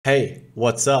Hey,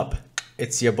 what's up?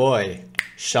 It's your boy,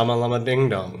 Shamalama Ding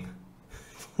Dong.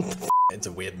 It's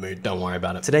a weird mood, don't worry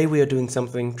about it. Today we are doing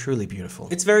something truly beautiful.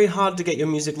 It's very hard to get your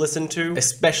music listened to,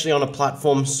 especially on a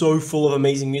platform so full of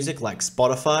amazing music like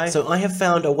Spotify. So I have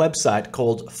found a website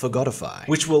called Forgotify,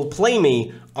 which will play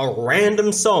me a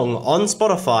random song on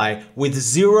Spotify with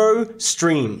 0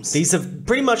 streams. These have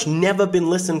pretty much never been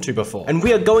listened to before, and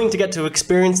we are going to get to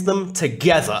experience them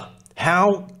together.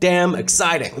 How damn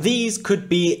exciting. These could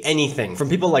be anything, from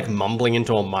people like mumbling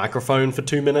into a microphone for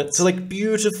 2 minutes to like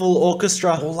beautiful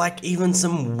orchestra or like even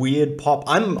some weird pop.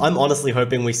 I'm honestly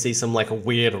hoping we see some like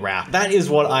weird rap. That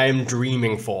is what I am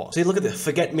dreaming for. See, look at this,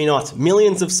 Forget Me Not.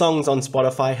 Millions of songs on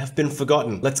Spotify have been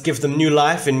forgotten. Let's give them new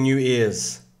life in new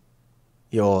ears.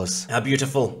 Yours. How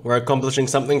beautiful. We're accomplishing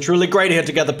something truly great here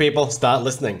together, people. Start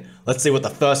listening. Let's see what the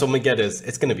first one we get is.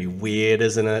 It's gonna be weird,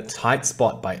 isn't it? Tight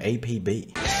Spot by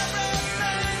APB.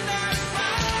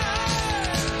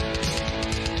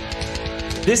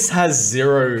 This has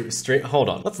 0 stream. Hold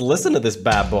on, let's listen to this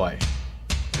bad boy.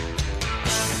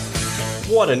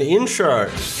 What an intro.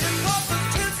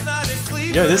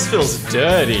 Yo, this feels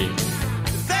dirty.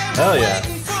 Hell yeah.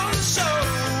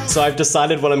 So I've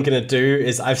decided what I'm gonna do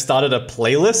is I've started a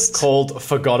playlist called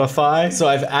Forgotify. So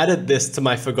I've added this to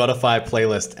my Forgotify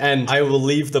playlist, and I will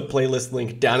leave the playlist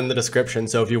link down in the description.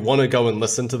 So if you wanna go and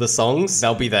listen to the songs,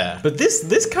 they'll be there. But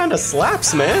this kind of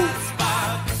slaps, man.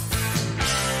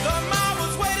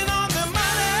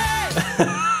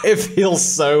 It feels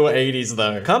so 80s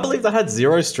though. Can't believe that had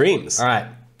 0 streams. All right,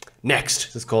 next.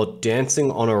 This is called Dancing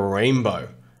on a Rainbow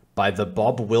by the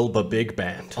Bob Wilber Big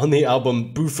Band on the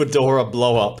album Boofadora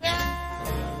Blow Up.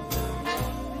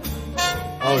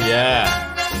 Oh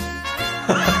yeah.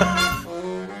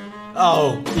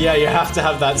 Oh yeah, you have to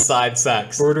have that side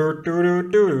sax. I'm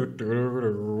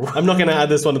not gonna add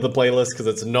this one to the playlist because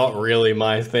it's not really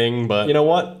my thing, but you know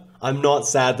what? I'm not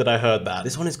sad that I heard that.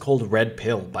 This one is called Red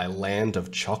Pill by Land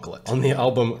of Chocolate on the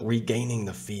album Regaining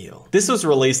the Feel. This was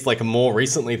released like more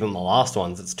recently than the last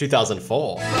ones. It's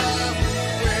 2004.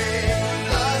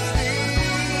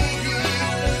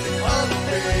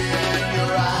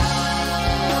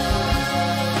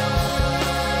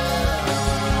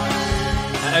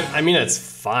 I mean, it's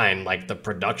fine, like the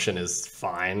production is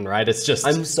fine, right? It's just,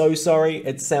 I'm so sorry,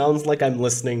 it sounds like I'm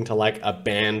listening to like a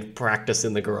band practice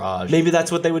in the garage. Maybe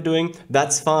that's what they were doing,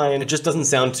 that's fine. It just doesn't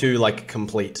sound too like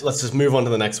complete. Let's just move on to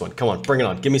the next one. Come on, bring it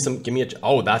on, give me a,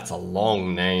 oh, that's a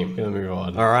long name. Gonna move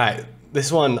on. All right.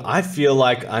 This one, I feel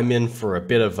like I'm in for a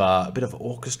bit of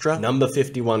orchestra. Number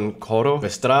 51 Coro.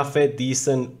 Bestrafe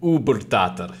diesen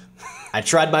Übertater. I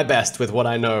tried my best with what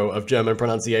I know of German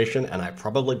pronunciation, and I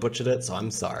probably butchered it, so I'm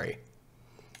sorry.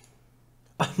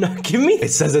 Oh, no, give me. It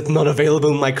says it's not available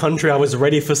in my country. I was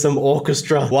ready for some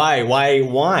orchestra. Why?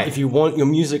 If you want your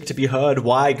music to be heard,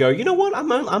 why go, you know what? I'm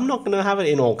not gonna have it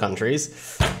in all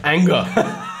countries. Anger.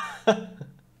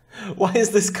 Why is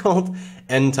this called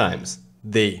End Times?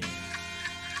 The.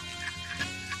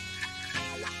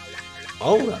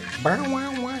 Oh,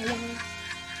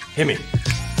 hit me.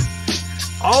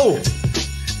 Oh!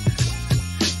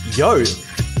 Yo!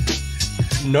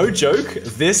 No joke,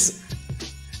 this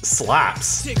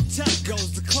slaps.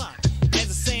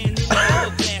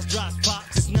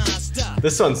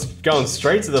 This one's going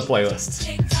straight to the playlist.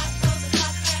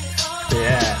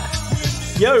 Yeah.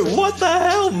 Yo, what the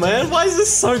hell, man? Why is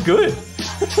this so good?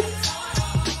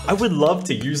 I would love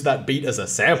to use that beat as a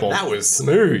sample. That was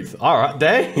smooth. All right,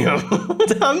 damn.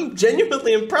 I'm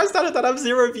genuinely impressed at it that I have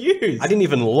 0 views. I didn't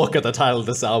even look at the title of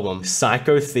this album.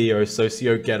 Psycho Theo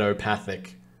Socio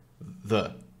Ghettopathic.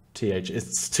 The TH,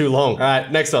 it's too long. All right,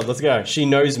 next one, let's go. She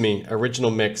Knows Me,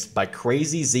 original mix by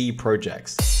Crazy Z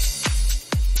Projects.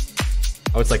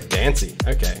 Oh, it's like dancey,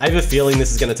 okay. I have a feeling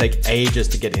this is gonna take ages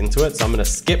to get into it, so I'm gonna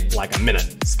skip like a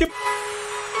minute. Skip.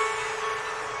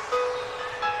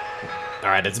 All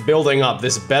right, it's building up.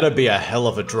 This better be a hell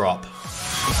of a drop.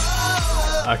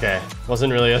 Okay,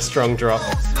 wasn't really a strong drop.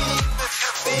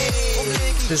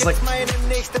 There's like...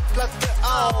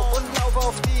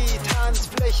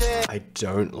 I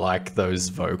don't like those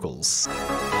vocals.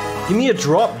 Give me a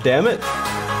drop, damn it.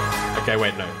 Okay,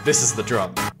 wait, no. This is the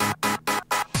drop.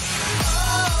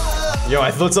 Yo, I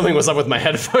thought something was up with my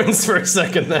headphones for a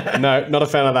second there. No, not a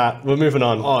fan of that. We're moving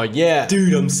on. Oh yeah.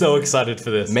 Dude, I'm so excited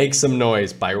for this. Make Some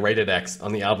Noise by Rated X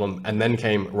on the album, and then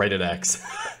came Rated X.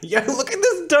 Yo, look at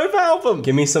this dope album.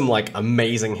 Give me some like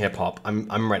amazing hip hop.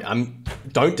 I'm ready.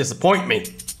 Don't disappoint me.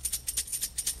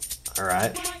 All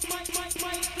right.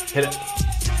 Hit it.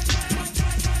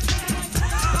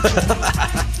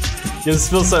 Yo, this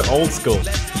feels so old school.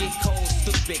 Let's get cold,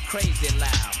 stupid, crazy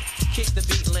loud. Kick the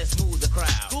beat, let's move the crowd.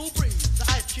 Cool breeze, the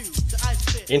ice cube, the ice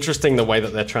fit. interesting the way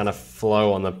that they're trying to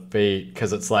flow on the beat,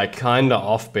 because it's like kinda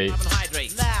offbeat.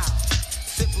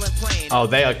 Oh,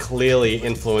 they are clearly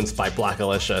influenced by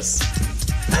Blackalicious.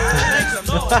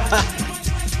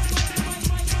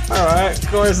 Alright,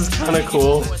 chorus is kinda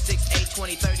cool.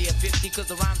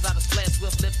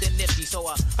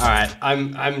 Alright,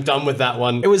 I'm done with that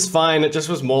one. It was fine, it just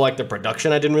was more like the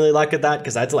production I didn't really like at that,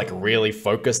 because I had to like really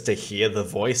focus to hear the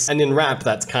voice. And in rap,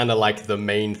 that's kind of like the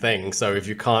main thing, so if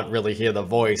you can't really hear the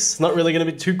voice, it's not really gonna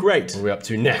be too great. What are we up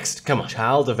to next? Come on.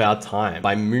 Child of Our Time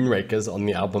by Moonrakers on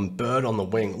the album Bird on the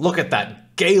Wing. Look at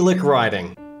that Gaelic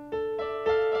writing.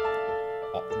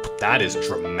 Oh, that is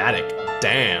dramatic.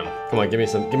 Damn. Come on, give me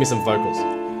some vocals.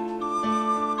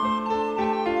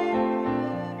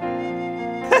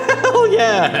 Hell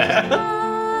yeah!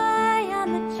 I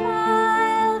am a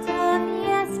child of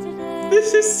yesterday.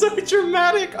 This is so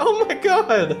dramatic. Oh my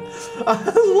god. I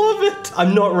love it.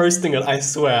 I'm not roasting it, I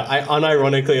swear. I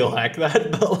unironically like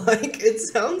that, but like, it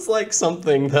sounds like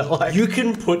something that like you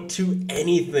can put to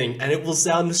anything and it will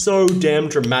sound so damn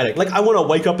dramatic. Like, I want to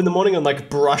wake up in the morning and like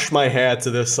brush my hair to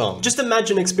this song. Just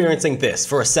imagine experiencing this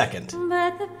for a second.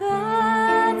 But the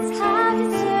birds have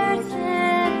deserted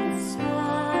the sky.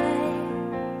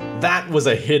 That was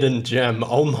a hidden gem.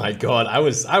 Oh my god, I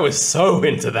was so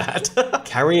into that.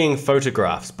 Carrying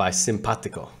Photographs by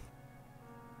Simpatico.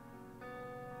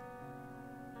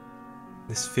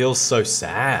 This feels so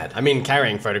sad. I mean,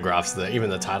 Carrying Photographs,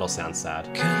 even the title sounds sad.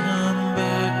 Come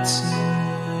back to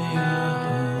your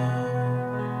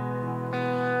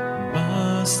home.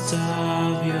 Most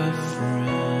of your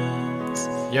friends.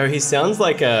 Yo, he sounds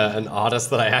like an artist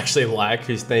that I actually like,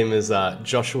 whose name is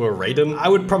Joshua Radin. I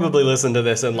would probably listen to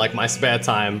this in like my spare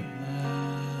time.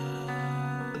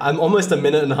 I'm almost a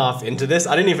minute and a half into this.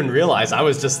 I didn't even realize I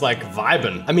was just like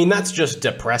vibing. I mean, that's just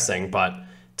depressing, but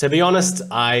to be honest,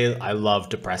 I love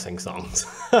depressing songs.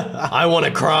 I want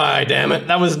to cry, damn it.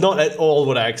 That was not at all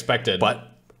what I expected, but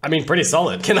I mean, pretty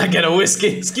solid. Can I get a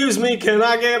whiskey? Excuse me, can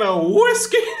I get a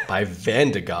whiskey? By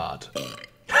Vandergaard.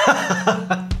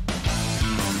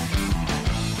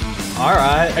 All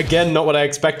right, again, not what I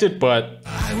expected, but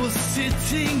I was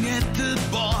sitting at the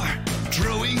bar,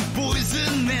 throwing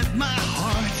poison at my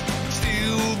heart,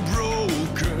 still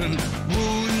broken,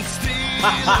 wounds still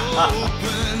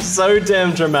open. so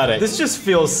damn dramatic. This just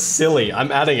feels silly.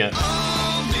 I'm adding it.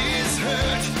 All this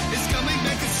hurt is coming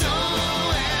back, it's so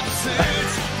absurd.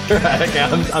 Right, okay,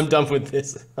 I'm done with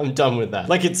this. I'm done with that.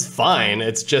 Like, it's fine.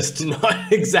 It's just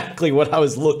not exactly what I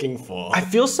was looking for. I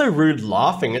feel so rude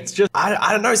laughing. It's just,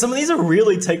 I don't know. Some of these are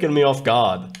really taking me off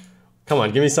guard. Come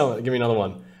on, give me another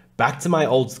one. Back to My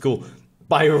Old School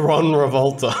by Ron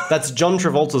Travolta. That's John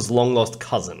Travolta's long lost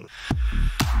cousin.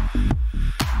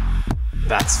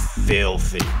 That's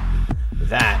filthy.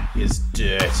 That is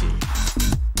dirty.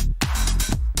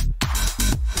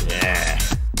 Yeah.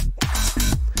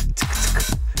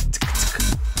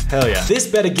 Hell yeah. This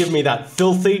better give me that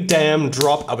filthy damn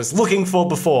drop I was looking for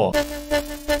before.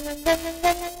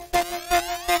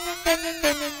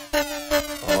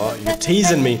 Oh, you're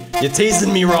teasing me. You're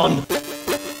teasing me, Ron.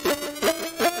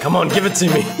 Come on, give it to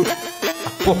me.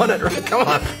 I want it, Ron. Come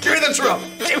on. Give me the drop.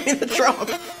 Give me the drop.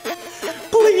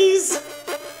 Please.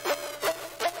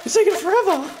 It's taking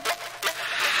forever.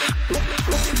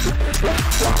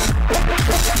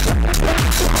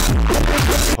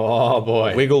 Oh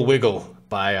boy. Wiggle Wiggle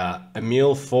by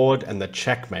Emile Ford and the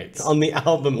Checkmates on the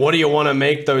album What Do You Want to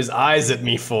Make Those Eyes at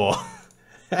Me For?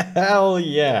 Hell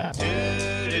yeah.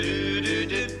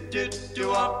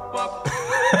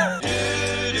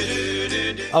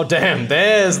 Oh damn,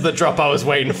 there's the drop I was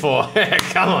waiting for.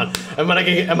 Come on. Am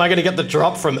I gonna get the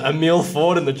drop from Emile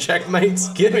Ford and the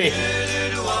Checkmates? Give me.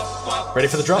 Ready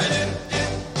for the drop?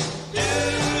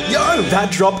 Yo, that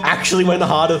drop actually went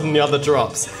harder than the other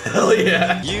drops. Hell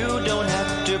yeah. You don't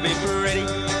have to be pretty.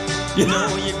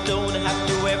 No, you don't have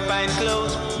to wear fine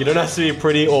clothes. You don't have to be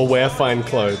pretty or wear fine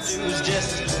clothes.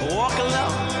 Just walk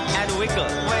along and wiggle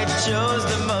where it shows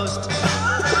the most.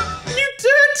 You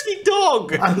dirty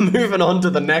dog. I'm moving on to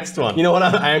the next one. You know what?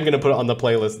 I am gonna put it on the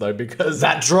playlist though, because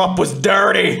that drop was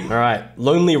dirty. All right,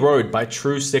 Lonely Road by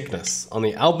True Sickness on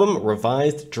the album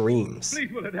Revised Dreams.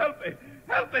 Please, will it help me?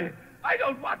 Help me! I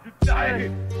don't want to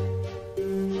die!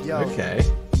 Yo, Okay.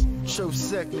 True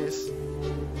Sickness.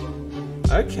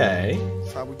 Okay.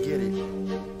 That's how we get it.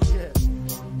 Yeah.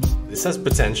 This has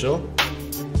potential.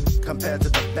 Compared to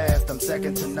the best, I'm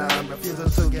second to none. Refusing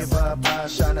to give up, I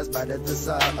shine as bright as the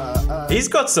sun. He's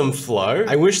got some flow.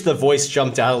 I wish the voice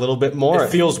jumped out a little bit more. It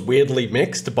feels weirdly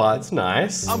mixed, but it's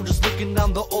nice. I'm just looking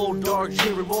down the old dark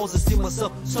dreary walls and see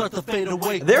myself start to fade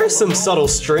away. There are some subtle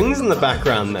strings in the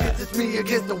background there. It's me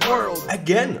against the world.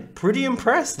 Again, pretty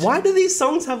impressed. Why do these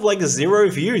songs have like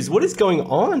 0 views? What is going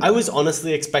on? I was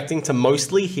honestly expecting to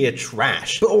mostly hear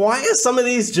trash, but why are some of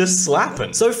these just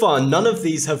slapping? So far, none of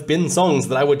these have been songs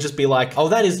that I would just be like, oh,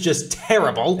 that is just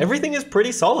terrible. Everything is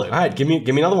pretty solid. All right, give me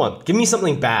another one. Give me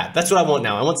something bad. That's what I want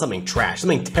now. I want something trash,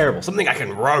 something terrible, something I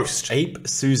can roast. Ape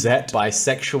Suzette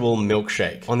Bisexual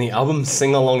Milkshake. On the album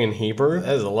Sing Along in Hebrew,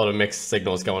 there's a lot of mixed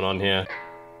signals going on here.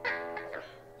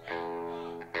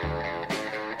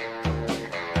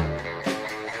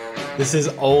 This is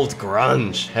old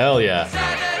grunge, hell yeah.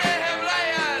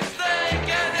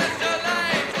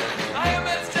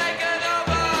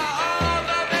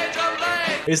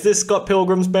 Is this Scott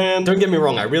Pilgrim's band? Don't get me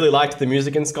wrong, I really liked the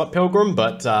music in Scott Pilgrim,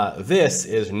 but this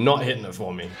is not hitting it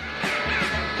for me.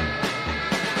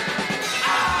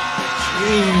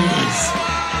 Jeez.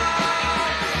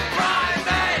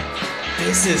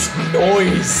 This is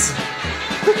noise.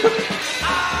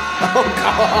 Oh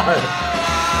god.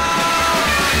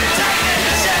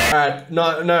 Alright,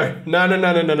 no.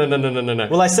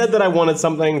 Well, I said that I wanted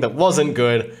something that wasn't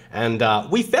good, and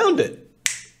we found it.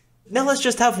 Now let's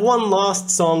just have one last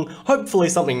song, hopefully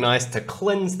something nice to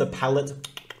cleanse the palate.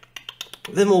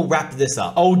 Then we'll wrap this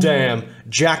up. Oh damn,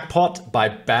 Jackpot by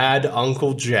Bad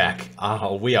Uncle Jack.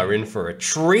 Ah, we are in for a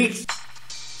treat.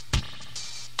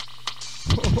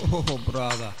 Oh,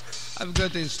 brother, I've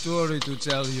got a story to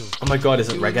tell you. Oh my god, is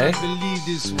it reggae? You will not believe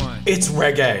this one. It's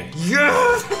reggae.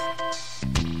 Yeah!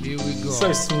 Here we go.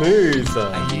 So smooth.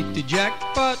 I hit the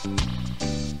jackpot.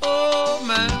 Oh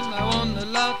man, I won the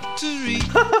lottery.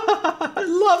 I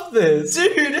love this.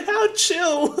 Dude, how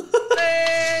chill.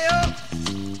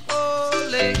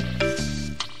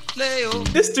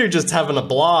 This dude just having a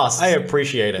blast. I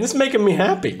appreciate it. This is making me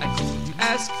happy. I could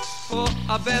ask for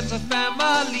a better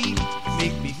family.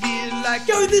 Make me feel like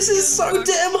yo, this is so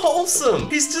damn wholesome.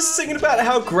 He's just singing about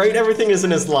how great everything is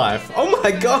in his life. Oh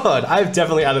my god. I've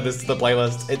definitely added this to the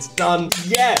playlist. It's done.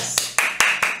 Yes.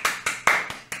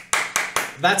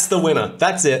 That's the winner.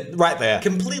 That's it, right there.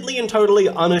 Completely and totally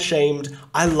unashamed.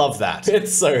 I love that.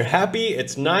 It's so happy,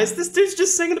 it's nice. This dude's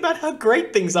just singing about how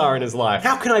great things are in his life.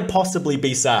 How can I possibly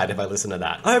be sad if I listen to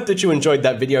that? I hope that you enjoyed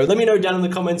that video. Let me know down in the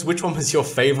comments which one was your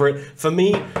favorite. For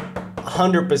me,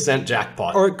 100%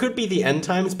 Jackpot. Or it could be The End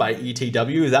Times by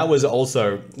ETW. That was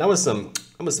some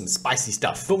spicy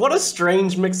stuff. But what a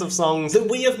strange mix of songs that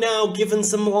we have now given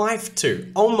some life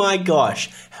to. Oh my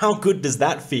gosh, how good does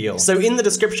that feel? So in the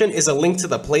description is a link to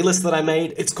the playlist that I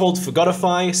made. It's called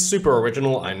Forgotify, super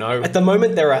original, I know. At the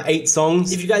moment, there are 8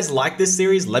 songs. If you guys like this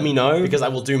series, let me know, because I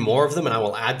will do more of them and I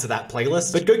will add to that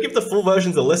playlist. But go give the full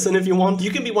versions a listen if you want.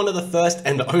 You can be one of the first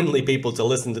and only people to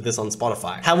listen to this on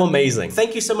Spotify. How amazing.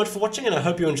 Thank you so much for watching, and I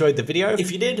hope you enjoyed the video.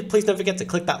 If you did, please don't forget to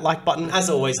click that like button. As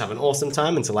always, have an awesome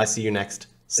time until I see you next.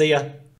 See ya.